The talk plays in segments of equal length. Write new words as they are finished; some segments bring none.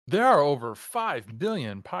There are over 5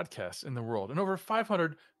 billion podcasts in the world, and over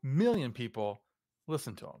 500 million people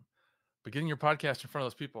listen to them. But getting your podcast in front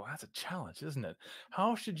of those people, that's a challenge, isn't it?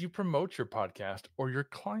 How should you promote your podcast or your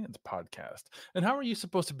client's podcast? And how are you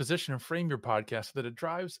supposed to position and frame your podcast so that it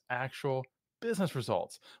drives actual business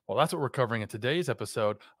results? Well, that's what we're covering in today's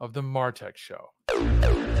episode of The Martech Show.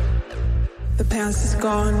 The past is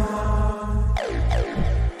gone.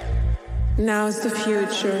 Now is the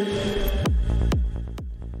future.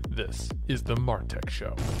 This is The Martech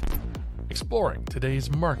Show, exploring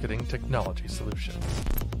today's marketing technology solutions.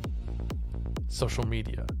 Social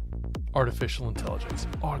media, artificial intelligence,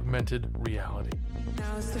 augmented reality.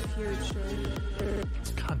 Now is the future.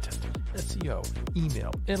 Content, SEO,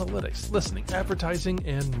 email, analytics, listening, advertising,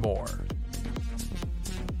 and more.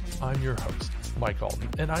 I'm your host, Mike Alton,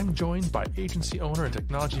 and I'm joined by agency owner and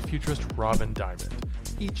technology futurist Robin Diamond.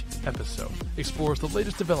 Each episode explores the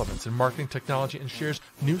latest developments in marketing technology and shares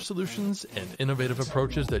new solutions and innovative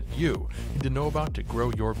approaches that you need to know about to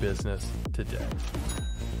grow your business today.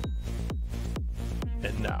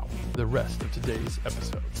 And now, the rest of today's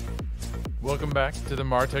episodes. Welcome back to the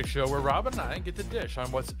Martech Show, where Robin and I get to dish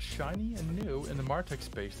on what's shiny and new in the Martech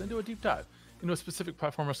space, then do a deep dive into a specific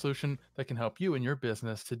platform or solution that can help you in your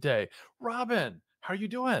business today. Robin, how are you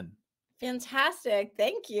doing? Fantastic.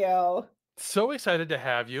 Thank you. So excited to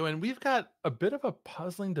have you. And we've got a bit of a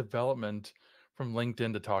puzzling development from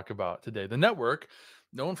LinkedIn to talk about today. The network,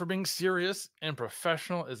 known for being serious and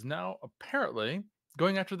professional, is now apparently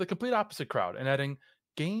going after the complete opposite crowd and adding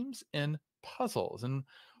games and puzzles. And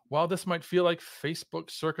while this might feel like Facebook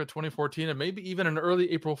circa 2014 and maybe even an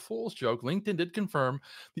early April Fool's joke, LinkedIn did confirm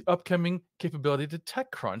the upcoming capability to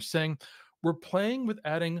TechCrunch, saying, "We're playing with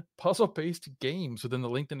adding puzzle-based games within the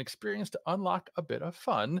LinkedIn experience to unlock a bit of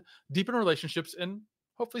fun, deepen relationships, and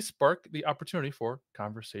hopefully spark the opportunity for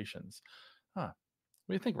conversations." What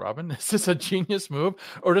do you think, Robin? Is this a genius move,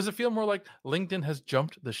 or does it feel more like LinkedIn has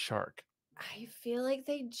jumped the shark? I feel like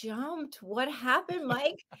they jumped. What happened,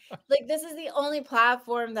 Mike? Like, this is the only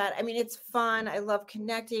platform that, I mean, it's fun. I love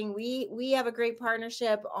connecting. We have a great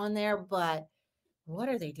partnership on there, but what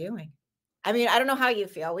are they doing? I mean, I don't know how you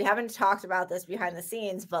feel. We haven't talked about this behind the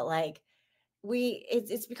scenes, but like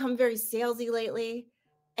it's become very salesy lately.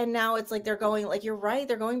 And now it's like they're going, like, you're right,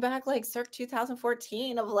 they're going back like circa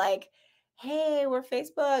 2014 of like, hey, we're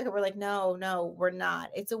Facebook. And we're like, no, we're not.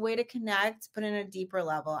 It's a way to connect, but in a deeper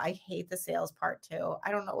level. I hate the sales part too. I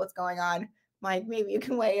don't know what's going on. Mike, maybe you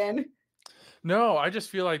can weigh in. No, I just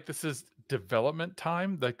feel like this is development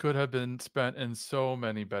time that could have been spent in so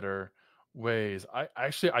many better ways. I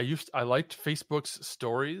liked Facebook's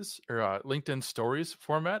stories or LinkedIn stories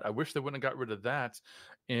format. I wish they wouldn't have got rid of that,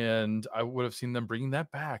 and I would have seen them bringing that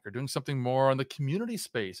back or doing something more on the community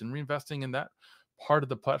space and reinvesting in that part of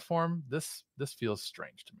the platform. This feels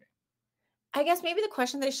strange to me. I guess maybe the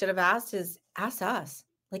question they should have asked is ask us.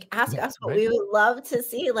 Like, ask us what Maybe. we would love to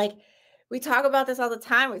see. Like, we talk about this all the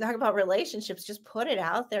time. We talk about relationships. Just put it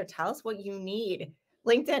out there. Tell us what you need.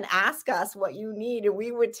 LinkedIn, ask us what you need, and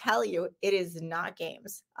we would tell you it is not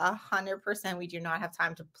games. 100%. We do not have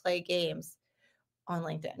time to play games on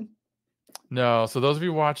LinkedIn. No. So those of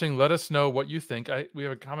you watching, let us know what you think. We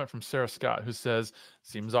have a comment from Sarah Scott who says,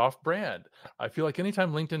 "Seems off brand. I feel like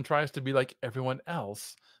anytime LinkedIn tries to be like everyone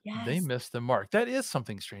else, they Yes. miss the mark." That is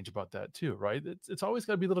something strange about that too, right? It's always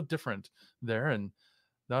got to be a little different there, and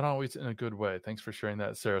not always in a good way. Thanks for sharing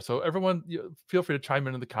that, Sarah. So everyone, feel free to chime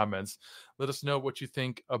in the comments. Let us know what you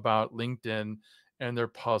think about LinkedIn and their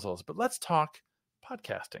puzzles. But let's talk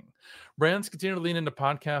podcasting. Brands continue to lean into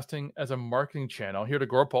podcasting as a marketing channel. Here to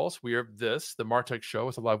Grow Pulse, we are the Martech Show.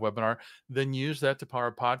 It's a live webinar. Then use that to power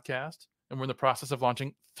a podcast. And we're in the process of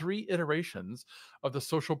launching 3 iterations of the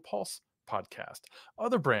Social Pulse podcast.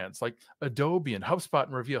 Other brands like Adobe and HubSpot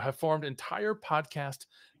and Review have formed entire podcast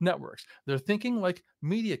networks. They're thinking like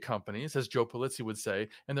media companies, as Joe Pulizzi would say,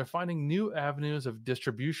 and they're finding new avenues of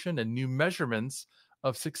distribution and new measurements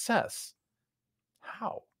of success.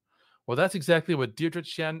 How? Well, that's exactly what Deirdre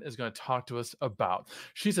Tshien is going to talk to us about.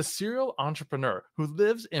 She's a serial entrepreneur who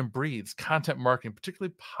lives and breathes content marketing,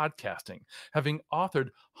 particularly podcasting, having authored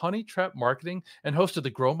Honey Trap Marketing and hosted the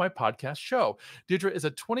Grow My Podcast show. Deirdre is a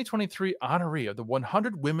 2023 honoree of the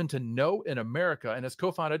 100 Women to Know in America and has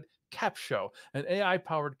co-founded Capsho, an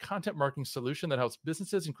AI-powered content marketing solution that helps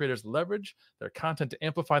businesses and creators leverage their content to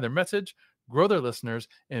amplify their message, grow their listeners,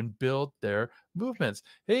 and build their movements.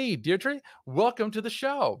 Hey, Deirdre, welcome to the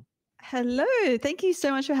show. Hello. Thank you so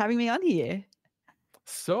much for having me on here.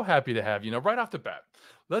 So happy to have you. Now, right off the bat,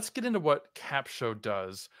 let's get into what Capsho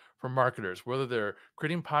does for marketers, whether they're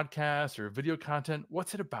creating podcasts or video content.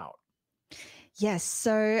 What's it about? Yes.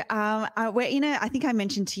 So we're in I think I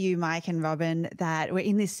mentioned to you, Mike and Robin, that we're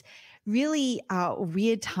in this really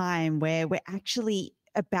weird time where we're actually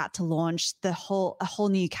about to launch a whole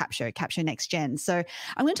new Capsho Next Gen. So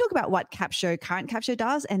I'm going to talk about what current Capsho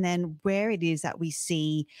does, and then where it is that we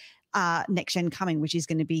see Next Gen coming, which is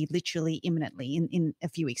going to be literally imminently in a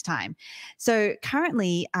few weeks' time. So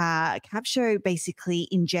currently, Capsho basically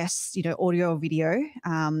ingests, audio or video.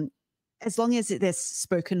 As long as there's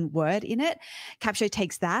spoken word in it, Capsho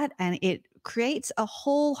takes that and it creates a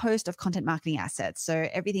whole host of content marketing assets. So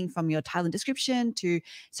everything from your title and description to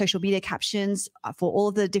social media captions for all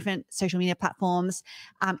of the different social media platforms,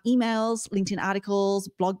 emails, LinkedIn articles,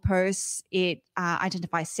 blog posts. It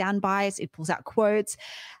identifies sound bites. It pulls out quotes.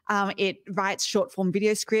 It writes short form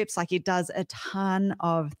video scripts. Like, it does a ton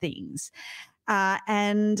of things.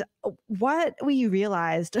 And what we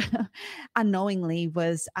realized unknowingly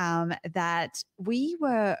was that we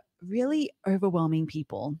were really overwhelming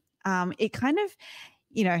people. It kind of,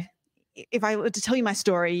 if I were to tell you my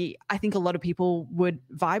story, I think a lot of people would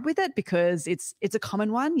vibe with it because it's a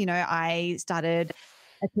common one. I started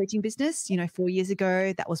a coaching business, 4 years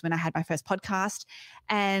ago. That was when I had my first podcast.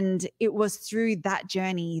 And it was through that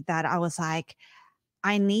journey that I was like,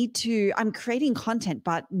 I'm creating content,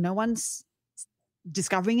 but no one's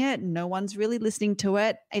discovering it. No one's really listening to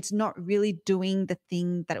it. It's not really doing the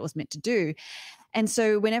thing that it was meant to do. And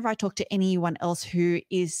so whenever I talk to anyone else who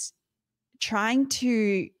is trying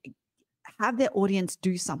to have their audience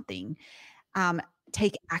do something,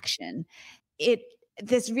 take action,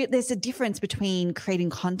 there's a difference between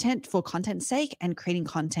creating content for content's sake and creating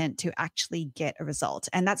content to actually get a result.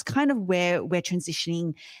 And that's kind of where we're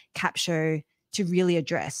transitioning Capsho to really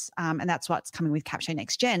address. And that's what's coming with Capsho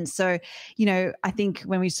Next Gen. So, I think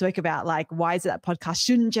when we spoke about why is it that podcasts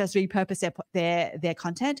shouldn't just repurpose their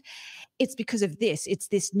content, it's because of this. It's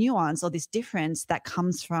this nuance or this difference that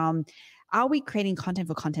comes from, are we creating content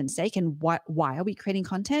for content's sake, and why are we creating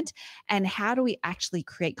content, and how do we actually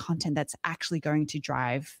create content that's actually going to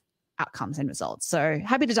drive outcomes and results? So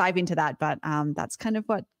happy to dive into that, but that's kind of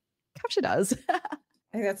what Capsho does.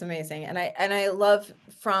 I think that's amazing. And I love,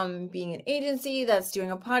 from being an agency that's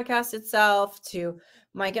doing a podcast itself to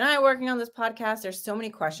Mike and I working on this podcast, there's so many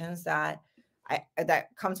questions that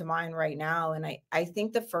come to mind right now. And I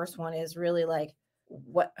think the first one is really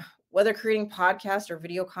whether creating podcast or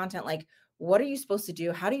video content, what are you supposed to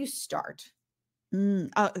do? How do you start?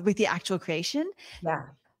 With the actual creation? Yeah.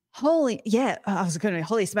 I was going to,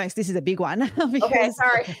 holy smokes, this is a big one. Okay,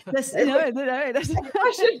 sorry. That's a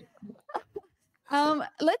question.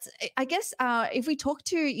 I guess if we talk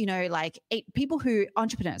to,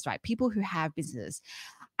 entrepreneurs, right? People who have businesses,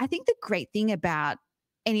 I think the great thing about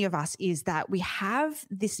any of us is that we have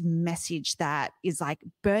this message that is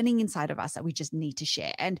burning inside of us that we just need to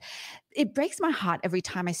share. And it breaks my heart every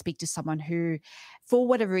time I speak to someone who, for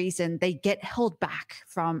whatever reason, they get held back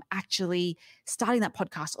from actually starting that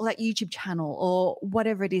podcast or that YouTube channel or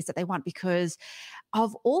whatever it is that they want, because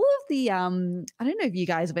of all of the, I don't know if you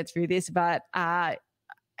guys went through this, but when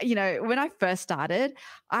I first started,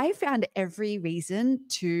 I found every reason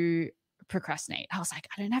to procrastinate. I was like,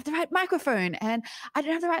 I don't have the right microphone, and I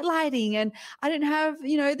don't have the right lighting, and I don't have,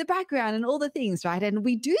 the background and all the things, right? And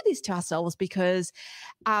we do this to ourselves because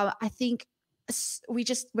I think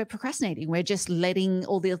we're procrastinating. We're just letting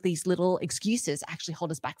all these little excuses actually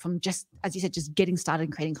hold us back from, just, as you said, just getting started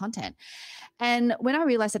and creating content. And when I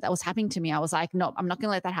realized that was happening to me, I was like, no, I'm not going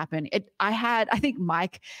to let that happen. I think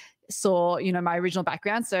Mike saw, my original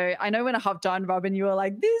background. So I know when I hopped on, Robin, you were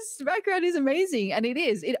like, this background is amazing. And it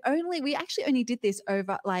is. We actually only did this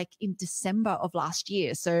over in December of last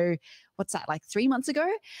year. So what's that, 3 months ago?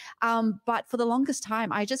 But for the longest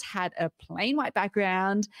time, I just had a plain white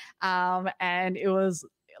background. And it was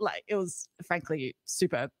frankly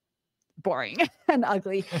super boring and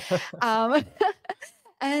ugly.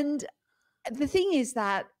 And the thing is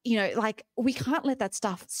that, we can't let that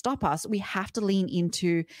stuff stop us. We have to lean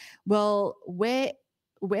into, well, we're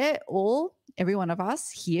all, every one of us,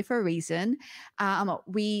 here for a reason.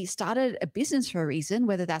 We started a business for a reason,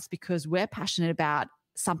 whether that's because we're passionate about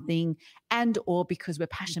something and or because we're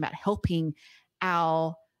passionate about helping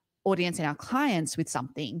our audience and our clients with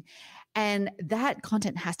something. And that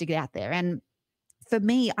content has to get out there. And for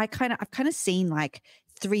me, I've kind of seen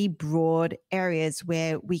 3 broad areas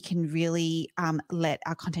where we can really let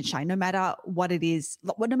our content shine, no matter what it is,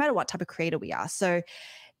 no matter what type of creator we are. So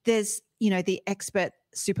there's, the expert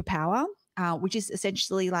superpower, which is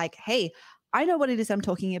essentially hey, I know what it is I'm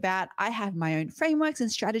talking about. I have my own frameworks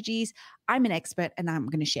and strategies. I'm an expert and I'm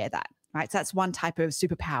going to share that, right? So that's one type of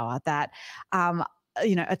superpower that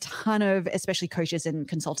a ton of, especially coaches and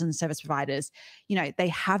consultants and service providers, they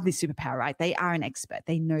have this superpower, right? They are an expert.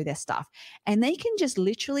 They know their stuff, and they can just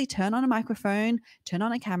literally turn on a microphone, turn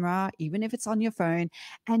on a camera, even if it's on your phone,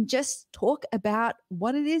 and just talk about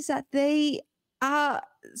what it is that they are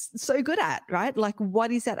so good at, right? Like,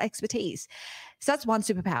 what is that expertise? So that's one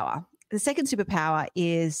superpower. The second superpower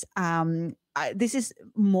is, this is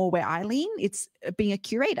more where I lean. It's being a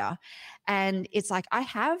curator. And it's like, I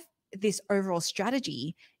have this overall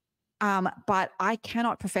strategy, but I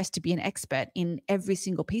cannot profess to be an expert in every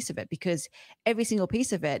single piece of it, because every single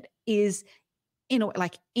piece of it is in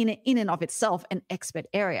and of itself an expert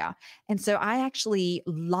area. And so I actually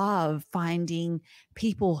love finding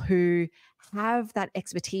people who have that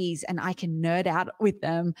expertise, and I can nerd out with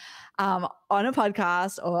them on a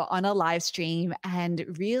podcast or on a live stream, and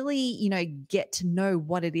really, get to know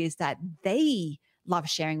what it is that they love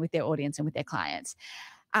sharing with their audience and with their clients.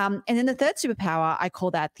 And then the third superpower, I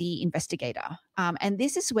call that the investigator. And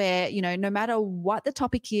this is where, no matter what the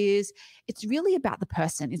topic is, it's really about the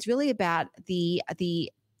person. It's really about the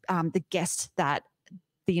guest that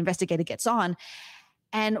the investigator gets on.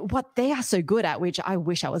 And what they are so good at, which I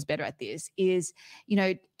wish I was better at this, is,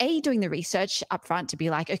 doing the research up front to be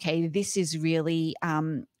like, okay, this is really,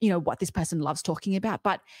 what this person loves talking about.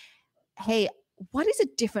 But hey, what is a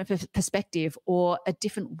different perspective or a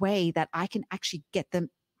different way that I can actually get them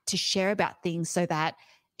to share about things so that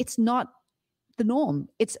it's not the norm?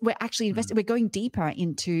 We're actually we're going deeper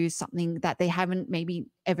into something that they haven't maybe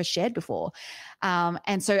ever shared before.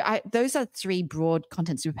 And so those are three broad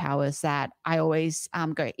content superpowers that I always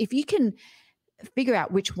go. If you can figure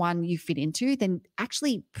out which one you fit into, then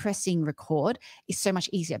actually pressing record is so much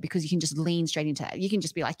easier, because you can just lean straight into that. You can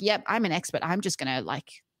just be like, yep, I'm an expert. I'm just going to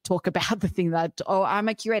talk about the thing that, I'm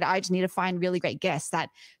a curator. I just need to find really great guests that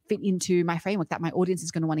fit into my framework that my audience is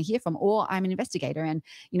going to want to hear from, or I'm an investigator and,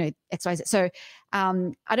 X, Y, Z. So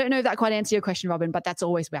I don't know if that quite answers your question, Robin, but that's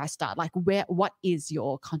always where I start. Like, what is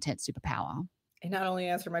your content superpower? It not only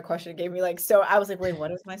answered my question, it gave me so I was like, wait, what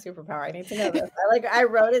is my superpower? I need to know this. I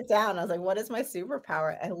wrote it down. I was like, what is my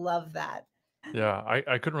superpower? I love that. Yeah,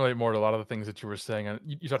 I couldn't relate more to a lot of the things that you were saying. And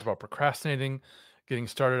you talked about procrastinating, getting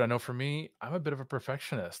started. I know for me, I'm a bit of a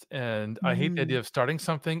perfectionist, and I hate the idea of starting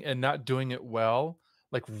something and not doing it well,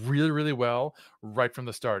 like really, really well, right from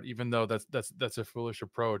the start, even though that's a foolish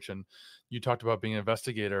approach. And you talked about being an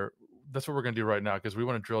investigator. That's what we're going to do right now, because we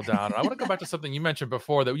want to drill down. And I want to go back to something you mentioned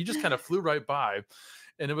before that you just kind of flew right by.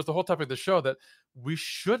 And it was the whole topic of the show, that we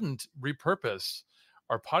shouldn't repurpose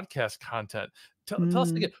our podcast content. Tell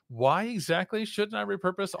us again, why exactly shouldn't I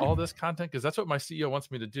repurpose all this content? Because that's what my CEO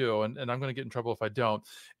wants me to do, and I'm going to get in trouble if I don't.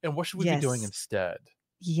 And what should we be doing instead?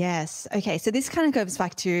 Yes. Okay. So this kind of goes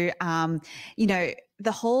back to,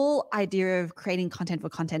 the whole idea of creating content for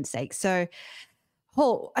content's sake. So,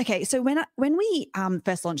 okay. So when we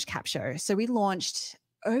first launched Capsho, so we launched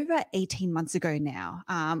over 18 months ago now.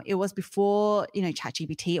 It was before,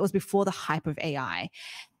 ChatGPT. It was before the hype of AI.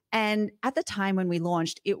 And at the time when we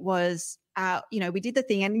launched, it was, we did the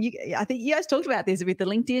thing, and I think you guys talked about this with the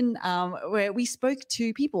LinkedIn, where we spoke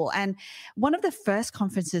to people. And one of the first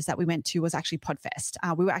conferences that we went to was actually Podfest.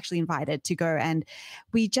 We were actually invited to go, and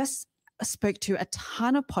we just spoke to a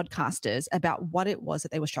ton of podcasters about what it was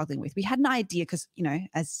that they were struggling with. We had an idea because,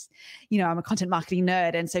 as you know, I'm a content marketing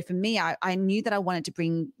nerd. And so for me, I knew that I wanted to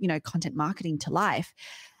bring, content marketing to life.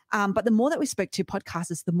 But the more that we spoke to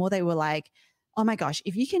podcasters, the more they were like, oh my gosh,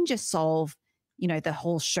 if you can just solve, the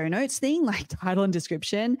whole show notes thing, like title and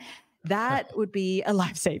description, that would be a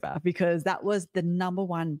lifesaver, because that was the number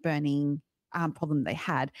one burning problem they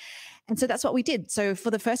had. And so that's what we did. So for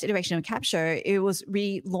the first iteration of Capsho,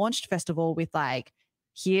 we launched first of all with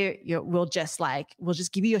we'll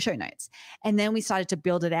just give you your show notes. And then we started to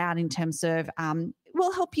build it out in terms of,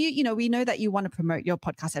 we'll help you, we know that you want to promote your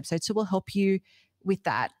podcast episode. So we'll help you with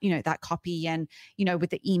that, that copy and, with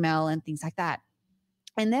the email and things like that.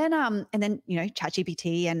 And then,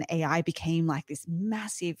 ChatGPT and AI became like this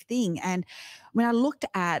massive thing. And when I looked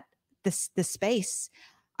at the space,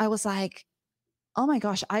 I was like, oh my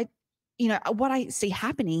gosh, what I see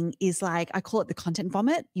happening is I call it the content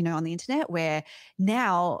vomit, on the internet, where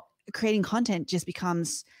now creating content just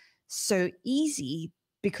becomes so easy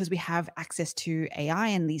because we have access to AI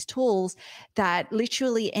and these tools that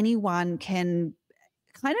literally anyone can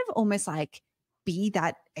kind of almost be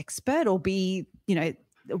that expert or be,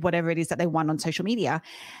 whatever it is that they want on social media.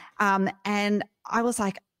 And I was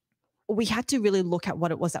like, we had to really look at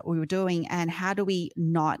what it was that we were doing and how do we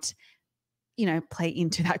not, play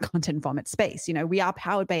into that content vomit space. We are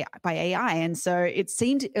powered by AI. And so it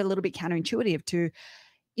seemed a little bit counterintuitive to,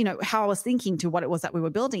 how I was thinking to what it was that we were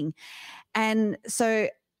building. And so,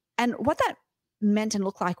 and what that meant and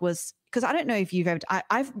looked like was, because I don't know if you've ever,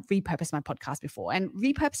 I've repurposed my podcast before, and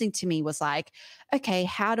repurposing to me was like, okay,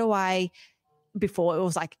 how do I, before it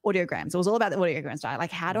was like audiograms. It was all about the audiograms, right?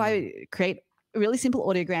 Like, how do I create really simple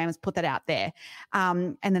audiograms, put that out there?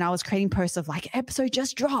 And then I was creating posts of like, episode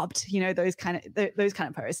just dropped, those kind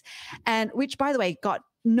of posts. And which, by the way, got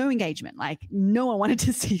no engagement. Like, no one wanted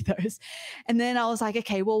to see those. And then I was like,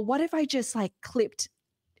 okay, well, what if I just like clipped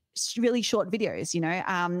really short videos,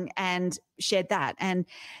 and shared that? And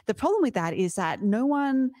the problem with that is that no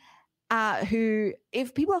one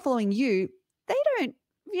if people are following you, they don't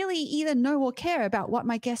really either know or care about what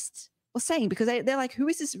my guests were saying, because they're like, who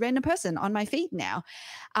is this random person on my feed now?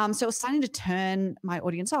 So it was starting to turn my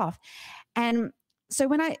audience off. And so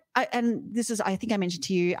when and this is, I think I mentioned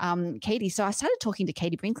to you, Katie. So I started talking to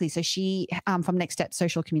Katie Brinkley. So she, from Next Step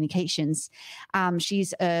Social Communications,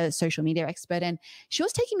 she's a social media expert, and she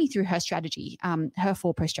was taking me through her strategy, her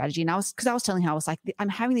 4-post strategy. And because I was telling her, I was like, I'm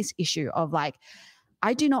having this issue of like,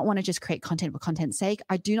 I do not want to just create content for content's sake.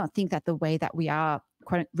 I do not think that the way that we are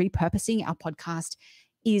repurposing our podcast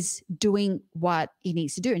is doing what it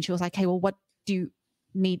needs to do. And she was like, hey, well, what do you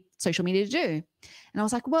need social media to do? And I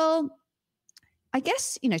was like, well, I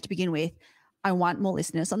guess, to begin with, I want more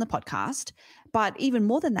listeners on the podcast. But even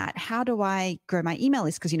more than that, how do I grow my email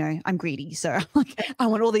list? Because, I'm greedy. So like, I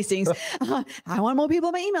want all these things. I want more people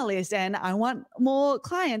on my email list, and I want more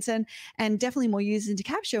clients and definitely more users into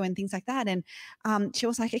Capsho and things like that. And she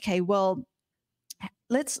was like, okay, well,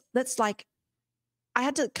 let's like, I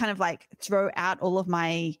had to kind of like throw out all of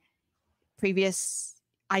my previous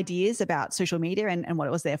ideas about social media and what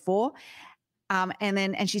it was there for.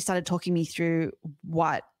 And she started talking me through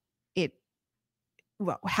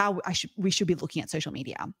how we should be looking at social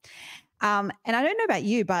media. And I don't know about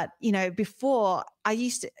you, but before I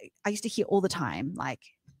used to hear all the time, like,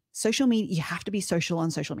 social media, you have to be social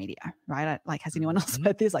on social media, right? Like, has anyone else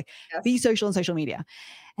heard this? Like, yes. Be social on social media.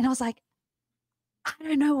 And I was like, I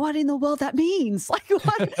don't know what in the world that means. Like,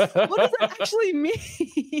 what does that actually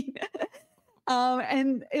mean?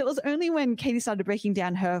 And it was only when Katie started breaking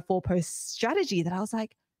down her 4-post strategy that I was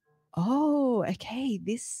like, oh, okay,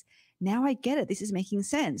 now I get it. This is making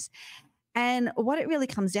sense. And what it really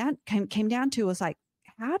came down to was like,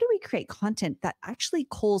 how do we create content that actually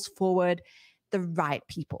calls forward the right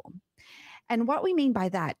people? And what we mean by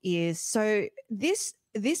that is, so this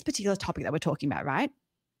particular topic that we're talking about, right?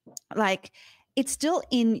 Like, it's still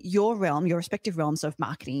in your realm, your respective realms of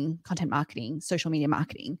marketing, content marketing, social media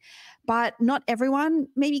marketing, but not everyone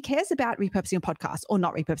maybe cares about repurposing a podcast or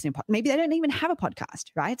not repurposing a podcast. Maybe they don't even have a podcast,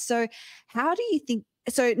 right? So how do you think,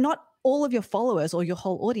 so not all of your followers or your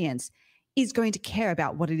whole audience is going to care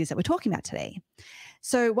about what it is that we're talking about today.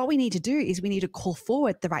 So what we need to do is we need to call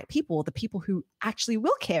forward the right people, the people who actually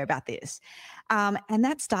will care about this. And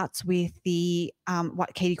that starts with the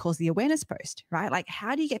what Katie calls the awareness post, right? Like,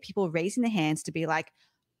 how do you get people raising their hands to be like,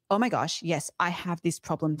 oh my gosh, yes, I have this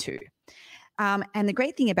problem too. And the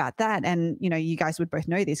great thing about that, and you guys would both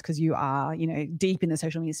know this because you are deep in the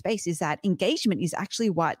social media space, is that engagement is actually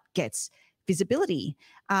what gets visibility,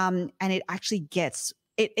 and it actually gets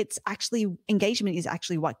engagement is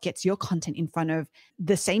actually what gets your content in front of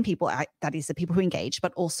the same people, that is the people who engage,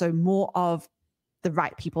 but also more of the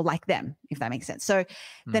right people like them, if that makes sense. So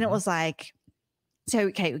then it was like, so,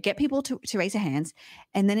 okay, we get people to raise their hands,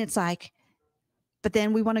 and then it's like, but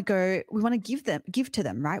then we want to give to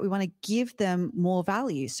them, right? We want to give them more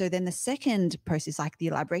value. So then the second post is like the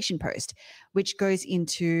elaboration post, which goes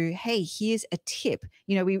into, hey, here's a tip.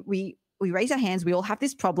 We raise our hands. We all have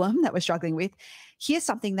this problem that we're struggling with. Here's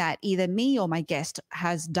something that either me or my guest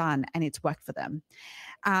has done and it's worked for them.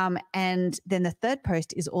 And then the third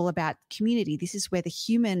post is all about community. This is where the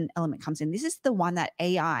human element comes in. This is the one that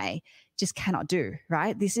AI just cannot do,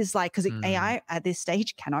 right? This is like, because AI at this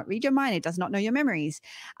stage cannot read your mind. It does not know your memories.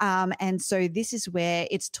 And so this is where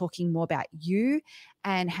it's talking more about you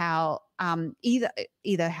and how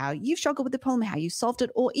either how you struggled with the problem, how you solved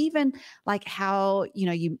it, or even like how,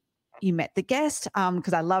 you met the guest,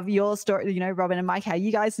 because I love your story, Robin and Mike, how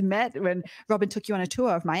you guys met when Robin took you on a tour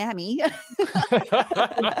of Miami.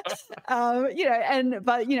 But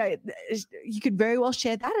you could very well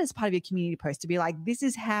share that as part of your community post to be like, this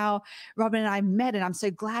is how Robin and I met, and I'm so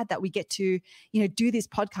glad that we get to, do this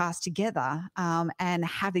podcast together, and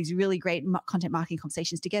have these really great content marketing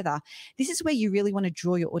conversations together. This is where you really want to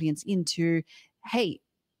draw your audience into, hey,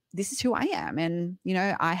 this is who I am. And,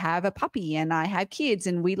 I have a puppy and I have kids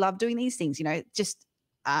and we love doing these things, just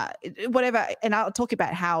whatever. And I'll talk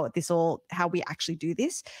about how we actually do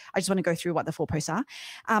this. I just want to go through what the 4 posts are.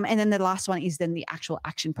 And then the last one is then the actual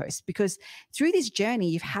action post, because through this journey,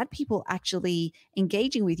 you've had people actually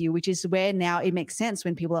engaging with you, which is where now it makes sense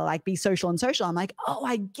when people are like, be social on social. I'm like, oh,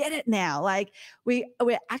 I get it now. Like we're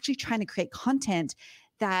actually trying to create content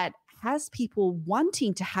that has people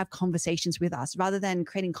wanting to have conversations with us rather than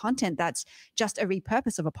creating content that's just a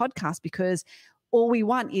repurpose of a podcast, because all we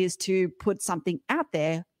want is to put something out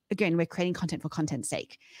there. Again, we're creating content for content's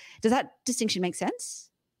sake. Does that distinction make sense?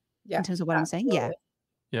 Yeah. In terms of what I'm saying? Yeah.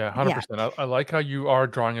 Yeah, 100%. I like how you are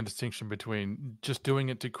drawing a distinction between just doing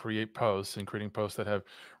it to create posts and creating posts that have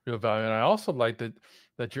real value. And I also like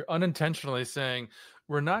that you're unintentionally saying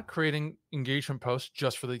we're not creating engagement posts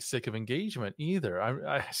just for the sake of engagement either.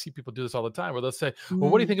 I see people do this all the time where they'll say, well,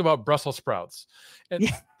 what do you think about Brussels sprouts?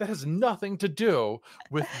 And that has nothing to do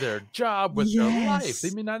with their job, with their life.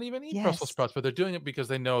 They may not even eat Brussels sprouts, but they're doing it because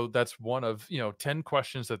they know that's one of 10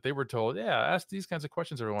 questions that they were told. Yeah, ask these kinds of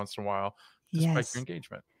questions every once in a while to spike your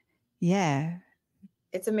engagement. Yeah.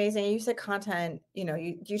 It's amazing. You said content,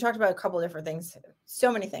 you talked about a couple of different things,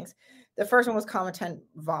 so many things. The first one was content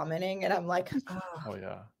vomiting. And I'm like, oh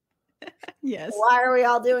yeah. Yes. Why are we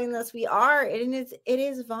all doing this? We are. It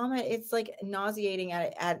is vomit. It's like nauseating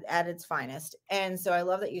at its finest. And so I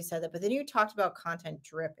love that you said that. But then you talked about content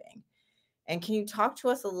dripping. And can you talk to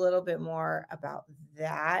us a little bit more about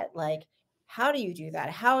that? Like, how do you do that?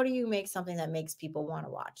 How do you make something that makes people want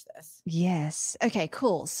to watch this? Yes. Okay,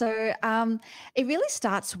 cool. So it really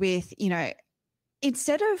starts with,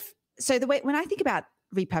 instead of, so the way, when I think about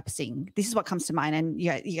repurposing, this is what comes to mind, and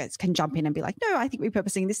you guys can jump in and be like, no, I think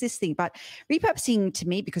repurposing this thing. But repurposing to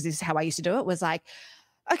me, because this is how I used to do it, was like,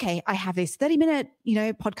 okay, I have this 30-minute,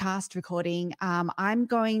 podcast recording. I'm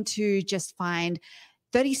going to just find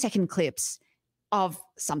 30-second clips of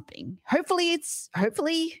something. Hopefully it's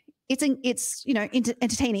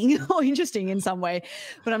entertaining or interesting in some way,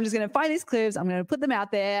 but I'm just going to find these clips. I'm going to put them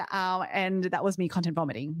out there. And that was me content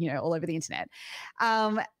vomiting, all over the internet.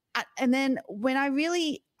 And then when I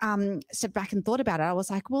really stepped back and thought about it, I was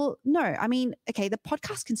like, well, no, I mean, okay, the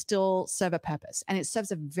podcast can still serve a purpose, and it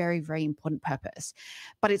serves a very, very important purpose,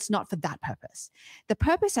 but it's not for that purpose. The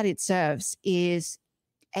purpose that it serves is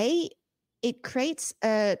it creates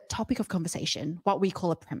a topic of conversation, what we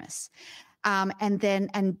call a premise. And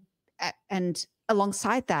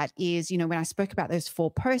alongside that is, when I spoke about those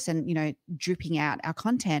 4 posts and, dripping out our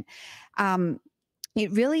content,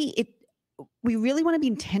 we really want to be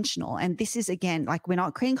intentional. And this is, again, like, we're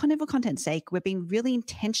not creating content for content's sake. We're being really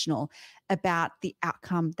intentional about the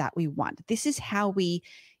outcome that we want. This is how we,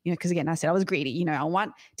 because again, I said I was greedy. I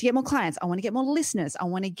want to get more clients. I want to get more listeners. I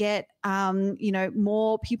want to get,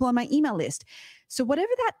 more people on my email list. So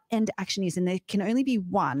whatever that end action is, and there can only be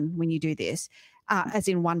one when you do this, as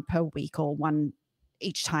in 1 per week or 1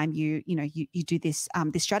 each time you do this,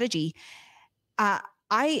 this strategy.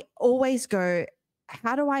 I always go,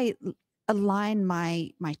 how do I align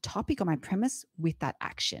my topic or my premise with that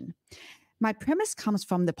action? My premise comes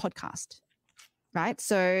from the podcast, right?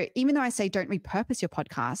 So even though I say don't repurpose your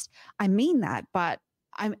podcast, I mean that, but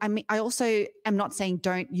I also am not saying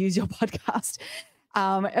don't use your podcast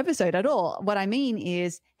episode at all. What I mean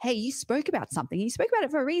is, hey, you spoke about something. You spoke about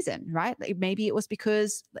it for a reason, right? Maybe it was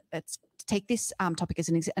because, let's take this topic as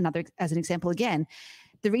an example again.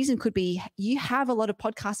 The reason could be you have a lot of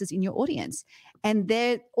podcasters in your audience, and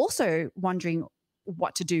they're also wondering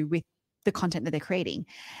what to do with the content that they're creating.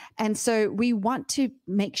 And so we want to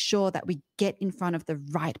make sure that we get in front of the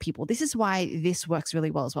right people. This is why this works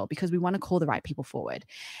really well as well, because we want to call the right people forward.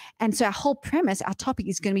 And so our whole premise, our topic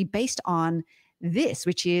is going to be based on this,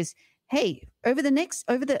 which is, hey, over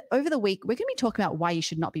the week, we're going to be talking about why you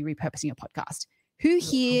should not be repurposing your podcast. Who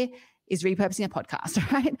here is repurposing a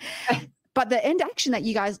podcast, right? But the end action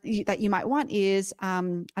that you might want is, I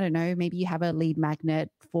don't know, maybe you have a lead magnet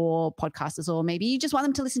for podcasters, or maybe you just want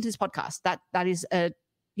them to listen to this podcast. That is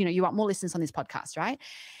you want more listeners on this podcast, right?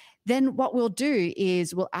 Then what we'll do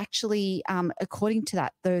is we'll actually, according to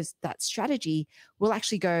that strategy, we'll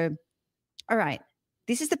actually go, all right,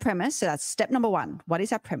 this is the premise. So that's step number 1. What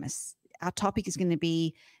is our premise? Our topic is going to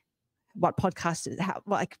be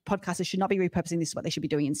podcasters should not be repurposing. This is what they should be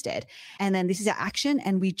doing instead. And then this is our action.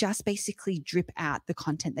 And we just basically drip out the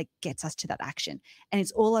content that gets us to that action. And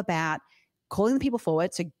it's all about calling the people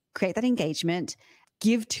forward to create that engagement,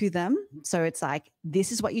 give to them. So it's like,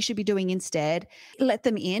 this is what you should be doing instead. Let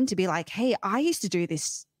them in to be like, hey, I used to do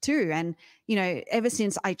this too. And, ever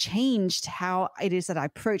since I changed how it is that I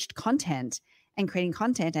approached content and creating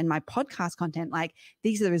content and my podcast content, like,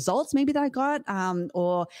 these are the results maybe that I got,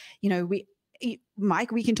 or,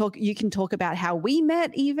 Mike, we can talk. You can talk about how we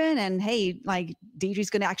met, even, and hey, like Deirdre's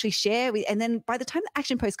going to actually share. And then by the time the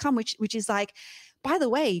action posts come, which is like, by the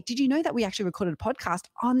way, did you know that we actually recorded a podcast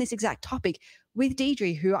on this exact topic with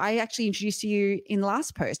Deirdre, who I actually introduced to you in the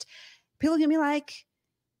last post? People are going to be like,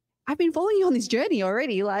 I've been following you on this journey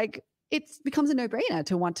already. Like, it becomes a no-brainer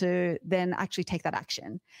to want to then actually take that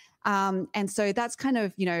action. And so that's kind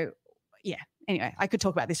of, yeah. Anyway, I could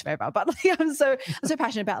talk about this forever, but like, I'm so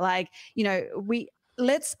passionate about, like,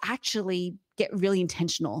 let's actually get really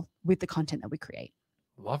intentional with the content that we create.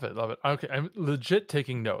 Love it. Love it. Okay. I'm legit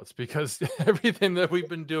taking notes because everything that we've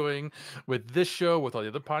been doing with this show, with all the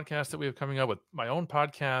other podcasts that we have coming up, with my own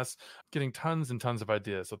podcast, getting tons and tons of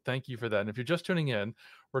ideas. So thank you for that. And if you're just tuning in,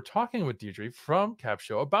 we're talking with Deirdre from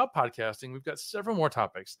Capsho about podcasting. We've got several more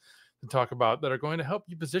topics to talk about that are going to help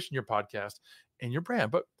you position your podcast and your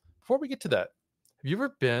brand. But before we get to that, have you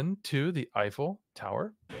ever been to the Eiffel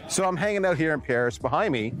Tower? So I'm hanging out here in Paris.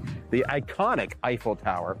 Behind me, the iconic Eiffel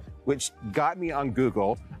Tower, which got me on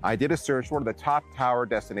Google. I did a search, what are the top tower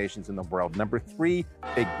destinations in the world? Number 3,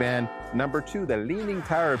 Big Ben. Number 2, the Leaning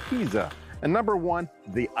Tower of Pisa. And number 1,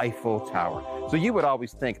 the Eiffel Tower. So you would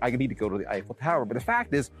always think, I need to go to the Eiffel Tower. But the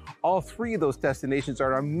fact is, all 3 of those destinations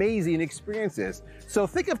are amazing experiences. So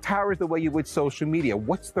think of towers the way you would social media.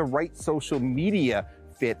 What's the right social media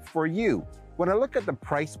fit for you? When I look at the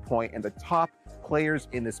price point and the top players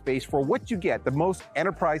in the space for what you get, the most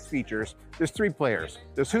enterprise features, there's 3 players.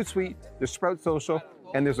 There's Hootsuite, there's Sprout Social,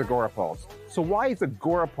 and there's Agorapulse. So why is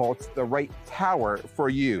Agorapulse the right tower for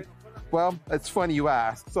you? Well, it's funny you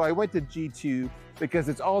ask. So I went to G2 because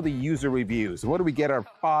it's all the user reviews. What do we get are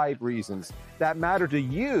 5 reasons that matter to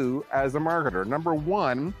you as a marketer. Number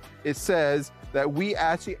 1, it says that we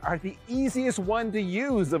actually are the easiest one to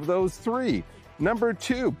use of those 3. Number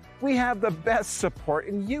 2, we have the best support,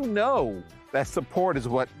 and you know that support is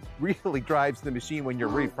what really drives the machine when you're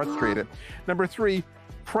really frustrated. Number 3,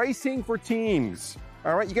 pricing for teams.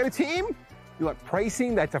 All right, you got a team? You want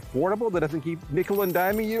pricing that's affordable, that doesn't keep nickel and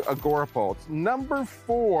diming you? Agorapulse. Number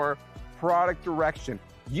 4, product direction.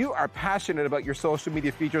 You are passionate about your social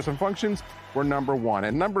media features and functions, we're number 1.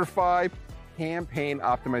 And number 5, campaign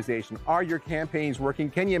optimization. Are your campaigns working?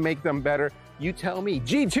 Can you make them better? You tell me.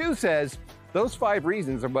 G2 says those 5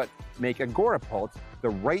 reasons are what make Agorapulse the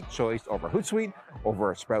right choice over Hootsuite,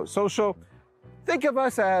 over Sprout Social. Think of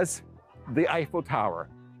us as the Eiffel Tower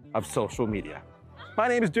of social media. My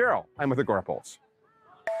name is Daryl. I'm with Agorapulse.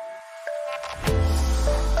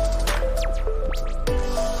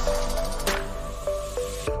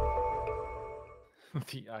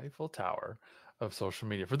 The Eiffel Tower of social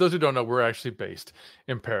media. For those who don't know, we're actually based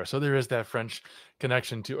in Paris. So there is that French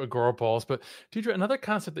connection to Agorapulse. But Deirdre, another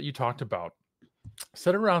concept that you talked about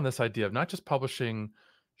centered around this idea of not just publishing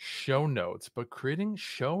show notes, but creating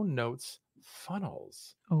show notes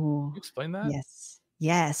funnels. Oh, can you explain that?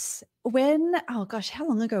 Yes. Oh gosh, how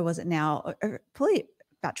long ago was it now? Probably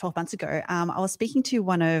about 12 months ago. I was speaking to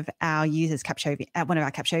one of our users, one of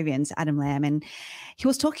our Capshovians, Adam Lamb, and he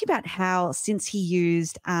was talking about how since he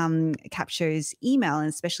used Capsho's email, and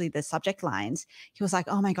especially the subject lines, he was like,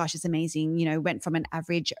 oh my gosh, it's amazing. Went from an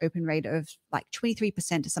average open rate of like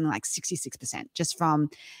 23% to something like 66% just from,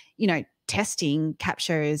 testing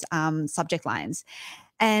Capsho's subject lines.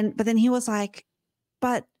 But then he was like,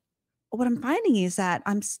 but what I'm finding is that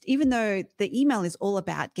even though the email is all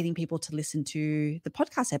about getting people to listen to the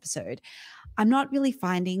podcast episode, I'm not really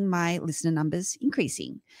finding my listener numbers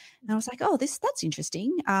increasing. And I was like, oh, that's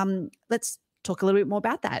interesting. Let's talk a little bit more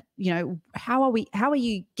about that. How are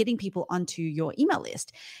you getting people onto your email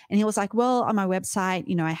list? And he was like, well, on my website,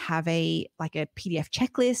 I have a PDF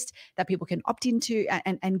checklist that people can opt into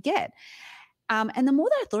and get. And the more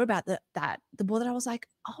that I thought about that, the more that I was like,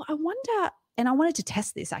 oh, I wonder. And I wanted to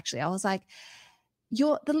test this actually. I was like,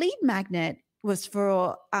 the lead magnet was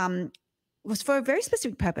for a very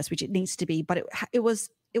specific purpose, which it needs to be, but it was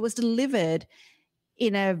delivered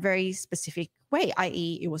in a very specific way,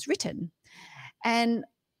 i.e. it was written. And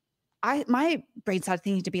my brain started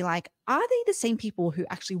thinking to be like, are they the same people who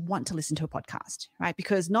actually want to listen to a podcast, right?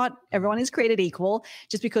 Because not everyone is created equal.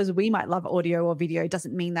 Just because we might love audio or video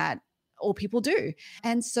doesn't mean that all people do.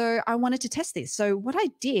 And so I wanted to test this. So what I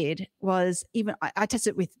did was I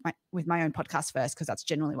tested with my own podcast first, because that's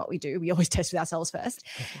generally what we do. We always test with ourselves first.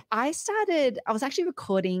 I was actually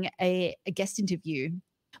recording a guest interview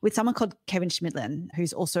with someone called Kevin Schmidlin,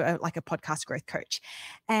 who's also a podcast growth coach.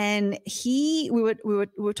 And we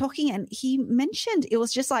were talking, and he mentioned, it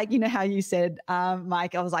was just like, how you said,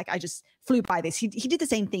 Mike, I was like, I just flew by this. He did the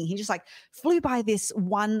same thing. He just flew by this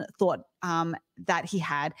one thought that he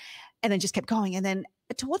had, and then just kept going. And then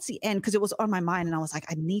towards the end, because it was on my mind and I was like,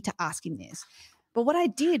 I need to ask him this. But what I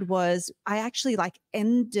did was I actually like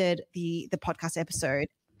ended the podcast episode,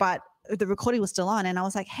 but the recording was still on. And I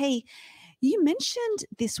was like, hey, you mentioned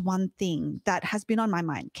this one thing that has been on my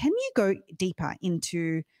mind. Can you go deeper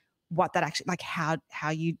into what that actually, like how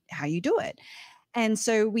you do it? And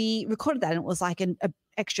so we recorded that, and it was like an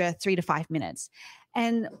extra 3 to 5 minutes.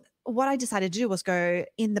 And what I decided to do was go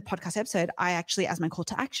in the podcast episode. I actually, as my call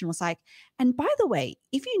to action, was like, and by the way,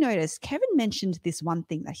 if you notice, Kevin mentioned this one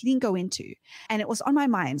thing that he didn't go into, and it was on my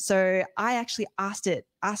mind. So I actually asked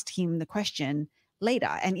him the question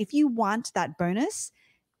later. And if you want that bonus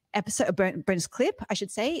episode, bonus clip, I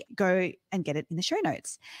should say, go and get it in the show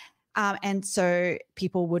notes. And so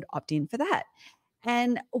people would opt in for that.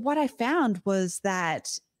 And what I found was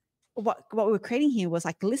that what we were creating here was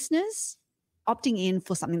like listeners opting in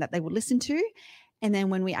for something that they would listen to. And then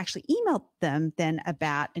when we actually emailed them then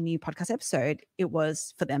about a new podcast episode, it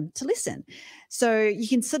was for them to listen. So you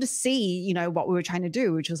can sort of see, you know, what we were trying to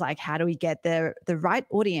do, which was like, how do we get the right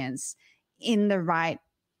audience in the right,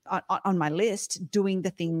 on my list, doing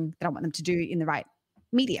the thing that I want them to do in the right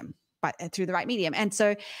medium, but through the right medium. And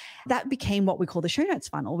so that became what we call the show notes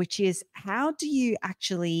funnel, which is how do you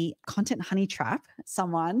actually content honey trap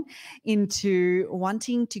someone into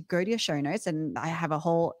wanting to go to your show notes? And I have a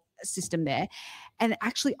whole system there, and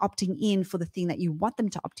actually opting in for the thing that you want them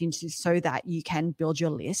to opt into so that you can build your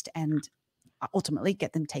list and ultimately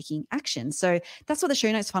get them taking action. So that's what the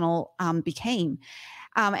show notes funnel became.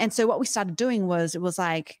 And so what we started doing was, it was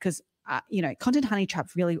like, because you know, content honey trap,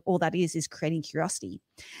 really all that is creating curiosity.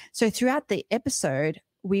 So throughout the episode,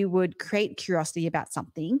 we would create curiosity about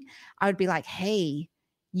something. I would be like, hey,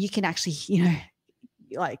 you can actually, you know,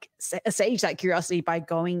 like assuage that curiosity by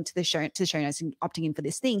going to the show notes and opting in for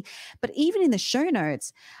this thing. But even in the show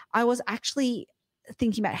notes, I was actually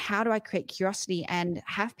thinking about how do I create curiosity and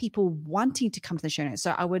have people wanting to come to the show notes.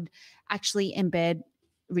 So I would actually embed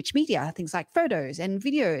rich media, things like photos and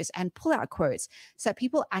videos and pull out quotes, so that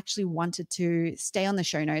people actually wanted to stay on the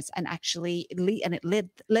show notes and actually it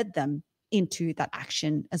led them into that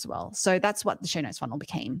action as well. So that's what the show notes funnel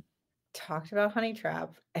became. Talked about honey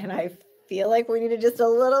trap, and I feel like we needed just a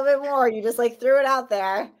little bit more. You just like threw it out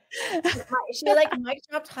there. She like mic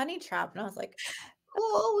dropped honey trap, and I was like,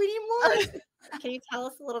 oh, we need more. Can you tell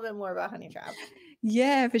us a little bit more about honey trap?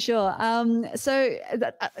 Yeah, for sure. So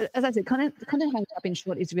as I said, content honey trap in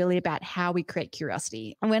short is really about how we create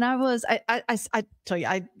curiosity. And when I tell you,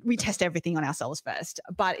 we test everything on ourselves first,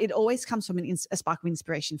 but it always comes from a spark of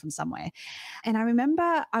inspiration from somewhere. And I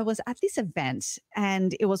remember I was at this event,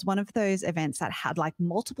 and it was one of those events that had like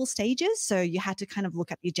multiple stages. So you had to kind of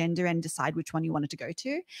look at the agenda and decide which one you wanted to go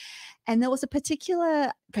to. And there was a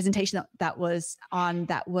particular presentation that was on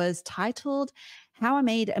that was titled How I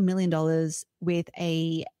Made $1 Million with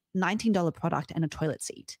a $19 product and a toilet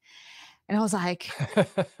seat. And I was like,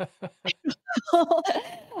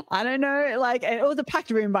 I don't know, like, and it was a packed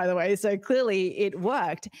room, by the way. So clearly it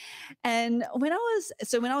worked. And when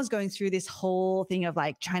I was going through this whole thing of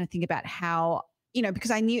like trying to think about how, you know,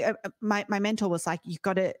 because I knew my mentor was like, you've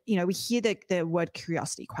got to, you know, we hear the word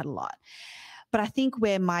curiosity quite a lot. But I think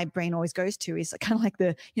where my brain always goes to is kind of like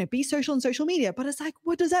the, you know, be social on social media. But it's like,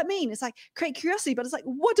 what does that mean? It's like create curiosity, but it's like,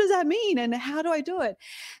 what does that mean? And how do I do it?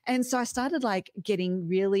 And so I started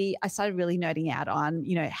really nerding out on,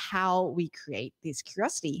 you know, how we create this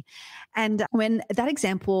curiosity. And when that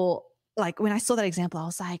example, like when I saw that example, I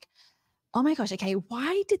was like, oh my gosh, okay,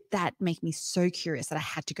 why did that make me so curious that I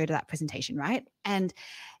had to go to that presentation, right? And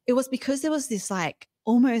it was because there was this like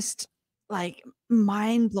almost like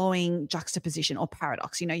mind-blowing juxtaposition or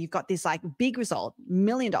paradox. You know, you've got this like big result, $1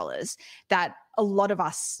 million that a lot of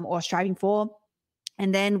us are striving for.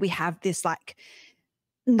 And then we have this like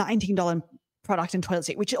 $19 product and toilet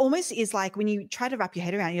seat, which almost is like when you try to wrap your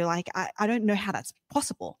head around, you're like, I don't know how that's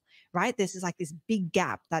possible, right? This is like this big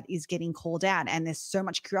gap that is getting called out. And there's so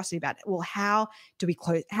much curiosity about it. Well, how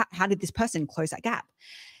did this person close that gap?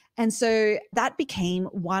 And so that became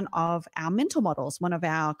one of our mental models, one of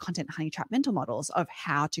our content honey trap mental models of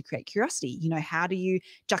how to create curiosity. You know, how do you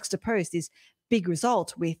juxtapose this big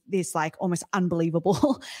result with this like almost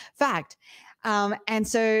unbelievable fact? So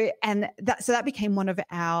that became one of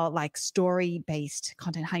our like story-based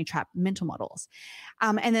content honey trap mental models.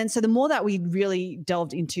 And then so the more that we really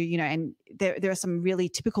delved into, you know, and there are some really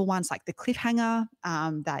typical ones like the cliffhanger,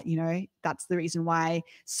 that, you know, that's the reason why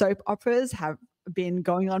soap operas have been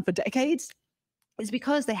going on for decades, is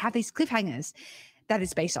because they have these cliffhangers that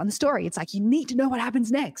is based on the story. It's like, you need to know what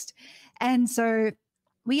happens next. And so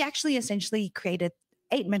we actually essentially created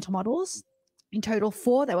 8 mental models in total,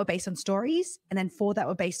 4 that were based on stories, and then 4 that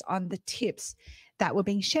were based on the tips that were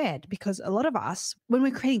being shared, because a lot of us, when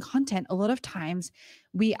we're creating content, a lot of times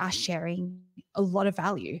we are sharing a lot of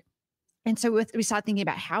value. And so we start thinking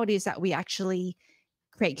about how it is that we actually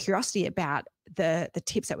create curiosity about the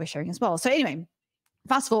tips that we're sharing as well. So anyway,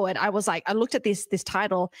 fast forward, I was like, I looked at this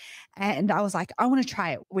title and I was like, I want to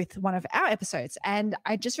try it with one of our episodes. And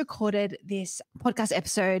I just recorded this podcast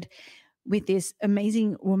episode with this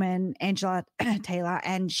amazing woman, Angela Taylor,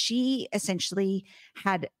 and she essentially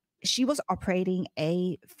she was operating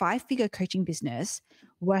a 5-figure coaching business,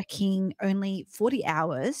 working only 40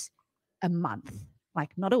 hours a month,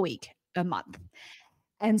 like not a week, a month.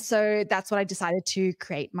 And so that's what I decided to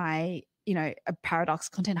create my, a paradox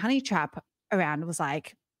content honey trap around. It was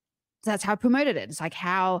like, that's how I promoted it. It's like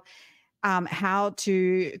how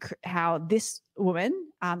this woman,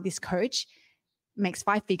 this coach, makes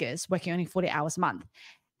 5 figures working only 40 hours a month.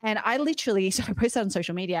 And I posted on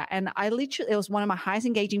social media, and it was one of my highest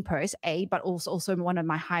engaging posts, but also one of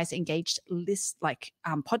my highest engaged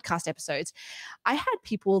podcast episodes. I had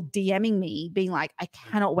people DMing me being like, I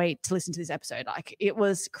cannot wait to listen to this episode. Like, it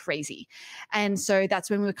was crazy. And so that's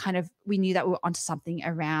when we knew that we were onto something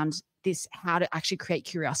around this, how to actually create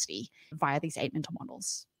curiosity via these 8 mental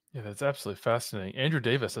models. Yeah, that's absolutely fascinating. Andrew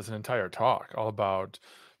Davis has an entire talk all about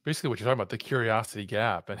basically what you're talking about, the curiosity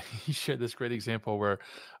gap. And he shared this great example where,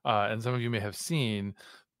 and some of you may have seen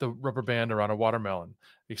the rubber band around a watermelon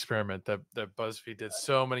experiment that BuzzFeed did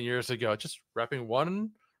so many years ago, just wrapping one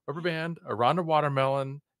rubber band around a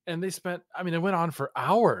watermelon. And they went on for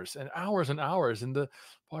hours and hours and hours, and the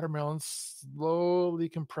watermelon slowly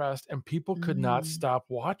compressed, and people could not stop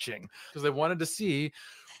watching because they wanted to see,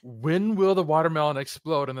 when will the watermelon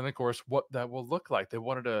explode? And then, of course, what that will look like. They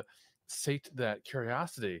wanted to sate that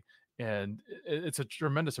curiosity, and it's a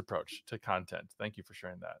tremendous approach to content. Thank you for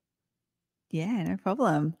sharing that. Yeah, no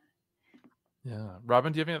problem. Yeah.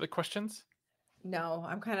 Robin, do you have any other questions? No,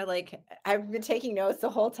 I'm kind of like, I've been taking notes the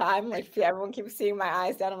whole time. Like, everyone keeps seeing my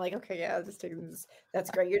eyes down. I'm like, okay, yeah, I'll just take this. That's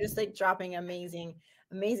great. You're just like dropping amazing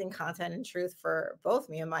content and truth for both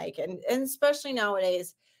me and Mike. And especially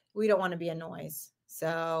nowadays, we don't want to be a noise.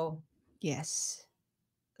 So yes,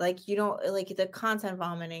 like, you don't like the content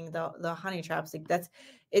vomiting, the honey traps, like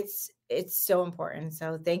it's so important.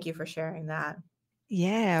 So thank you for sharing that.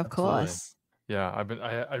 Yeah, of Absolutely. course. Yeah,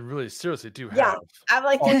 I really seriously do have I'm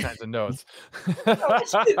like all kinds of notes.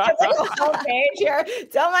 It's like a whole page here.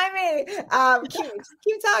 Don't mind me.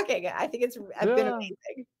 Keep talking. I think it's been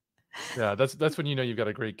amazing. Yeah, that's when you know you've got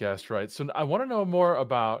a great guest, right? So I want to know more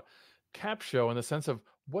about Capsho in the sense of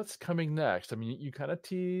what's coming next. I mean, you kind of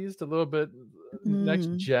teased a little bit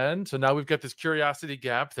next gen. So now we've got this curiosity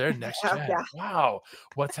gap there. Next gen. Yeah. Wow,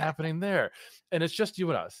 what's happening there? And it's just you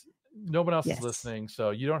and us. No one else is listening,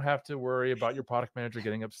 so you don't have to worry about your product manager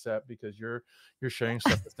getting upset because you're sharing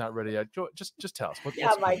stuff that's not ready yet. Just tell us.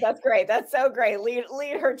 Yeah, Mike, that's great. That's so great. Lead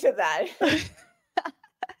her to that.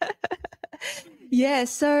 Yeah,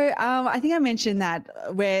 so I think I mentioned that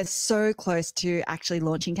we're so close to actually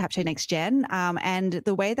launching Capsho Next Gen. And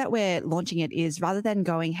the way that we're launching it is, rather than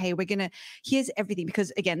going, hey, here's everything,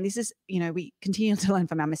 because again, this is, we continue to learn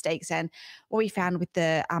from our mistakes. And what we found with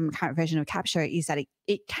the current version of Capsho is that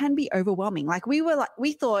it can be overwhelming. Like we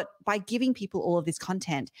thought by giving people all of this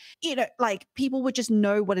content, people would just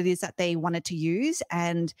know what it is that they wanted to use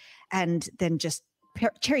and then just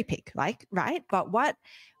cherry pick, right? But what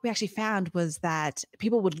we actually found was that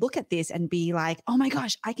people would look at this and be like, oh my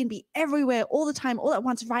gosh, I can be everywhere all the time, all at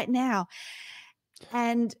once right now.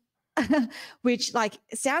 And which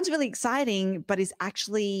sounds really exciting, but is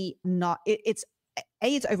actually not, it's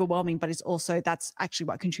overwhelming, but it's also, that's actually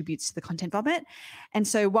what contributes to the content vomit. And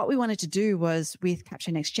so what we wanted to do was with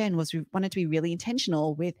Capsho Next Gen was we wanted to be really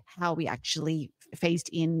intentional with how we actually phased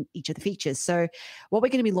in each of the features. So what we're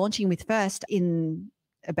going to be launching with first in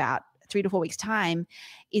about 3 to 4 weeks time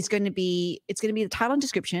is going to be, it's going to be the title and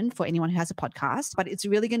description for anyone who has a podcast, but it's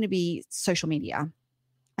really going to be social media.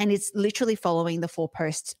 And it's literally following the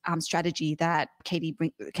 4-post strategy that Katie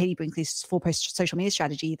Brinkley's 4-post social media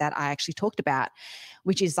strategy that I actually talked about,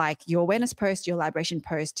 which is like your awareness post, your elaboration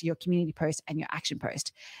post, your community post, and your action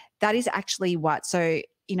post. That is actually what, so,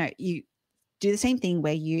 you do the same thing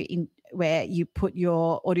where you put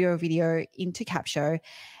your audio or video into Capsho,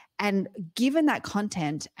 and given that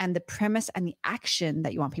content and the premise and the action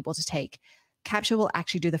that you want people to take, Capsho will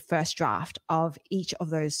actually do the first draft of each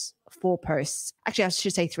of those 4 posts. Actually, I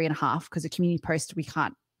should say 3.5, because a community post,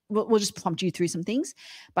 we'll just prompt you through some things,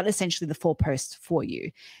 but essentially the 4 posts for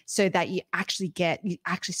you, so that you actually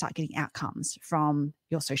start getting outcomes from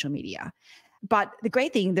your social media. But the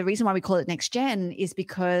great thing, the reason why we call it next gen is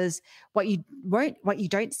because what you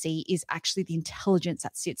don't see is actually the intelligence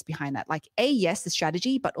that sits behind that. Like yes, the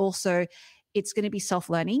strategy, but also it's going to be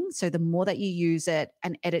self-learning. So the more that you use it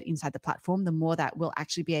and edit inside the platform, the more that we'll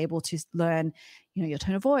actually be able to learn, your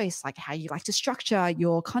tone of voice, like how you like to structure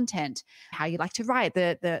your content, how you like to write,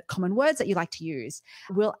 the common words that you like to use.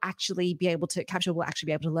 Capsho will actually be able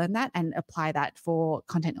to learn that and apply that for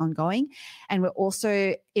content ongoing. And it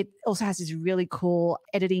also has this really cool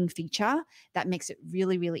editing feature that makes it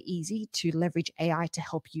really, really easy to leverage AI to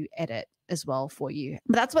help you edit as well for you.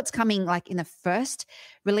 But that's what's coming like in the first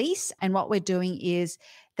release. And what we're doing is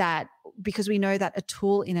that because we know that a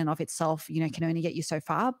tool in and of itself, can only get you so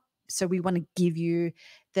far. So we want to give you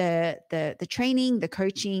the training, the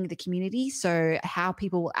coaching, the community. So how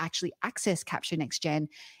people will actually access Capsho Next Gen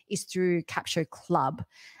is through Capsho Club,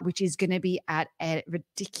 which is going to be at a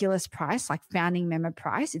ridiculous price, like founding member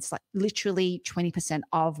price. It's like literally 20%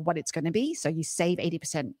 of what it's going to be. So you save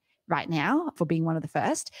 80% right now for being one of the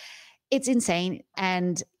first. It's insane.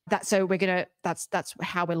 And that's how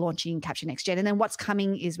we're launching Capsho Next Gen. And then what's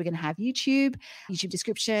coming is we're going to have YouTube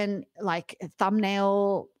description, like a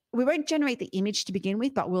thumbnail. We won't generate the image to begin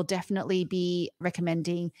with, but we'll definitely be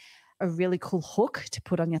recommending a really cool hook to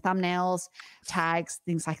put on your thumbnails, tags,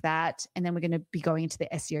 things like that. And then we're going to be going into the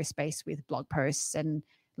SEO space with blog posts and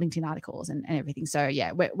LinkedIn articles and everything. So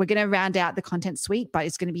yeah, we're going to round out the content suite, but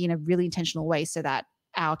it's going to be in a really intentional way so that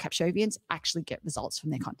our Capshovians actually get results from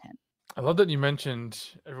their content. I love that you mentioned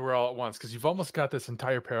Everywhere All at Once, because you've almost got this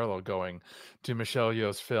entire parallel going to Michelle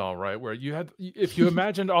Yeoh's film, right? Where if you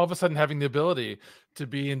imagined all of a sudden having the ability to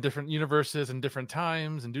be in different universes and different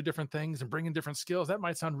times and do different things and bring in different skills, that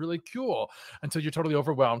might sound really cool until you're totally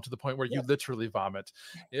overwhelmed to the point where you literally vomit.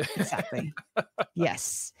 Exactly.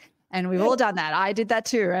 Yes. And we've all done that. I did that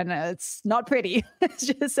too. And it's not pretty. Let's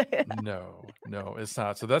just say it. No, it's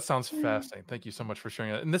not. So that sounds fascinating. Thank you so much for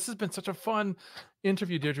sharing that. And this has been such a fun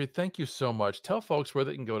interview, Deirdre. Thank you so much. Tell folks where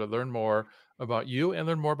they can go to learn more about you and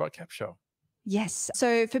learn more about Capsho. Yes.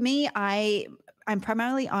 So for me, I'm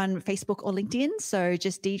primarily on Facebook or LinkedIn. So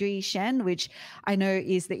just Deirdre Tshien, which I know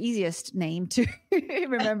is the easiest name to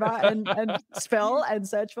remember and spell and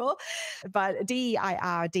search for. But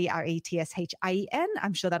DeirdreTshien.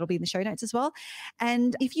 I'm sure that'll be in the show notes as well.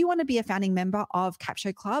 And if you want to be a founding member of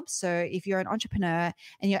Capsho Club, so if you're an entrepreneur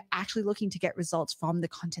and you're actually looking to get results from the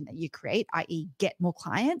content that you create, i.e. get more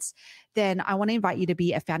clients, then I want to invite you to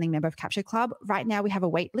be a founding member of Capsho Club. Right now we have a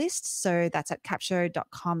wait list. So that's at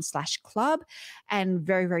capsho.com/club. And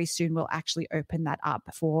very, very soon we'll actually open that up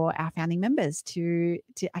for our founding members to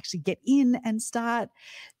actually get in and start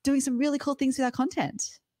doing some really cool things with our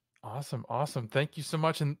content. Awesome. Thank you so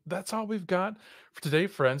much. And that's all we've got for today,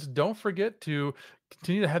 friends. Don't forget to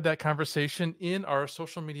continue to have that conversation in our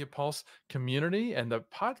Social Media Pulse community. And the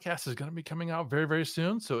podcast is going to be coming out very, very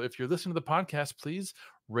soon. So if you're listening to the podcast, please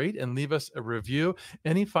rate and leave us a review.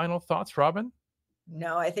 Any final thoughts, Robin?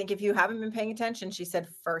 No, I think if you haven't been paying attention, she said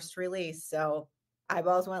first release. So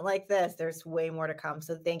eyeballs went like this. There's way more to come.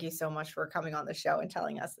 So thank you so much for coming on the show and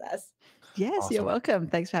telling us this. Yes, awesome. You're welcome.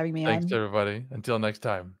 Thanks for having me on. Thanks, everybody. Until next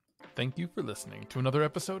time. Thank you for listening to another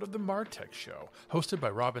episode of The MarTech Show, hosted by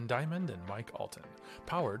Robin Diamond and Mike Alton,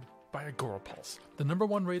 powered by Agorapulse, the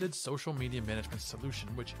 #1 rated social media management solution,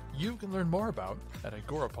 which you can learn more about at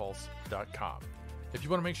agorapulse.com. If you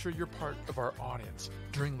want to make sure you're part of our audience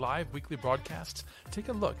during live weekly broadcasts, take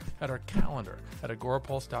a look at our calendar at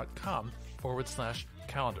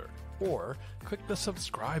agorapulse.com/calendar, or click the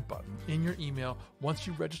subscribe button in your email once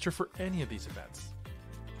you register for any of these events.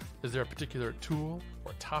 Is there a particular tool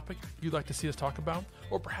or topic you'd like to see us talk about?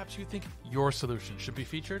 Or perhaps you think your solution should be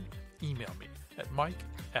featured? Email me at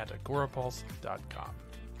mike@agorapulse.com.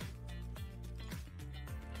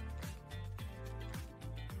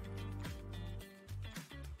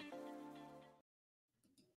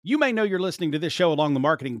 You may know you're listening to this show along the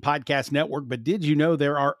Marketing Podcast Network, but did you know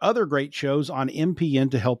there are other great shows on MPN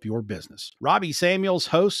to help your business? Robbie Samuels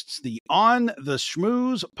hosts the On the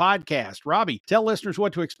Schmooze podcast. Robbie, tell listeners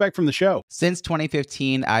what to expect from the show. Since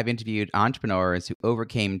 2015, I've interviewed entrepreneurs who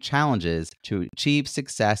overcame challenges to achieve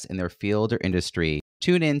success in their field or industry.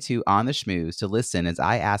 Tune in to On the Schmooze to listen as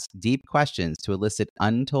I ask deep questions to elicit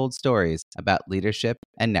untold stories about leadership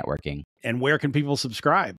and networking. And where can people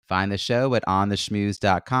subscribe? Find the show at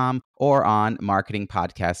ontheschmooze.com or on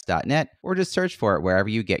marketingpodcast.net, or just search for it wherever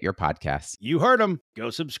you get your podcasts. You heard them. Go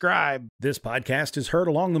subscribe. This podcast is heard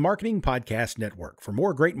along the Marketing Podcast Network. For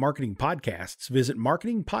more great marketing podcasts, visit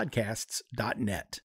marketingpodcasts.net.